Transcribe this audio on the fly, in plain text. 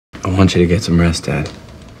I want you to get some rest, Dad.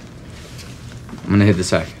 I'm gonna hit the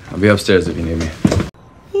sack. I'll be upstairs if you need me.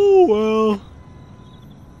 Oh, well,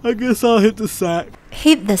 I guess I'll hit the sack.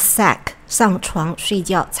 Hit the sack 上床睡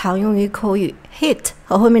觉，常用于口语。Hit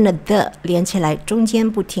和后面的 the 连起来，中间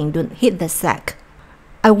不停顿。Hit the sack.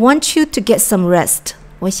 I want you to get some rest.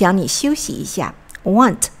 我想你休息一下。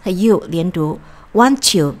Want 和 you 连读。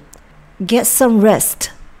Want you get some rest.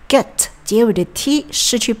 Get 结尾的 t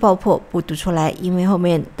失去爆破，不读出来，因为后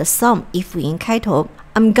面的 some 以辅音开头。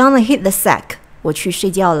I'm gonna hit the sack. 我去睡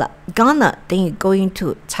觉了。Gonna 等于 going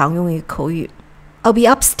to， 常用于口语。I'll be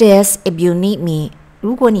upstairs if you need me.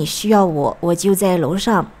 如果你需要我，我就在楼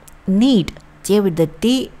上。Need 结尾的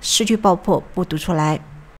d 失去爆破，不读出来。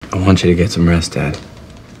I want you to get some rest, Dad.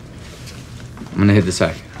 I'm gonna hit the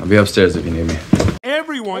sack. I'll be upstairs if you need me.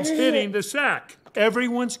 Everyone's hitting the sack.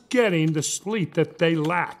 Everyone's getting the sleep that they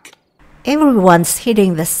lack. Everyone's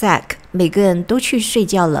hitting the sack. 每个人都去睡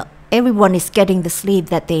觉了。Everyone is getting the sleep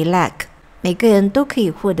that they lack. 每个人都可以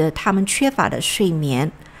获得他们缺乏的睡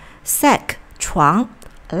眠。Sack 床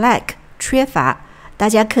lack 缺乏，大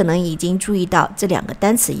家可能已经注意到这两个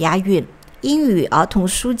单词押韵。英语儿童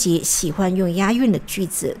书籍喜欢用押韵的句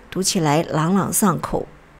子，读起来朗朗上口。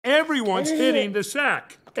Everyone's hitting the sack.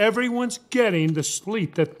 Everyone's getting the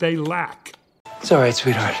sleep that they lack. It's all right,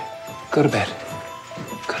 sweetheart. Go to bed.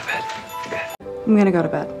 Go to bed. I'm gonna go to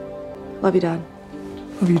bed. Love you, Dad.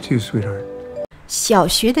 Love you too, sweetheart. 小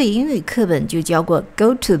学的英语课本就教过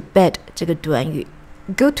go to bed 这个短语。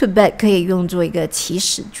Go to bed 可以用作一个祈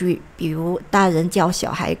使句，比如大人叫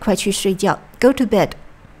小孩快去睡觉 Go to bed.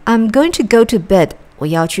 I'm going to go to bed. 我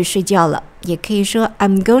要去睡觉了。也可以说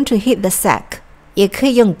I'm going to hit the sack. 也可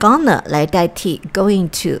以用 gonna 来代替 going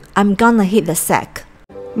to. I'm gonna hit the sack.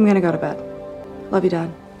 I'm gonna go to bed. Love you, Dad.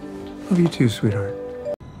 Love you too, sweetheart.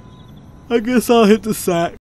 I guess I'll hit the sack.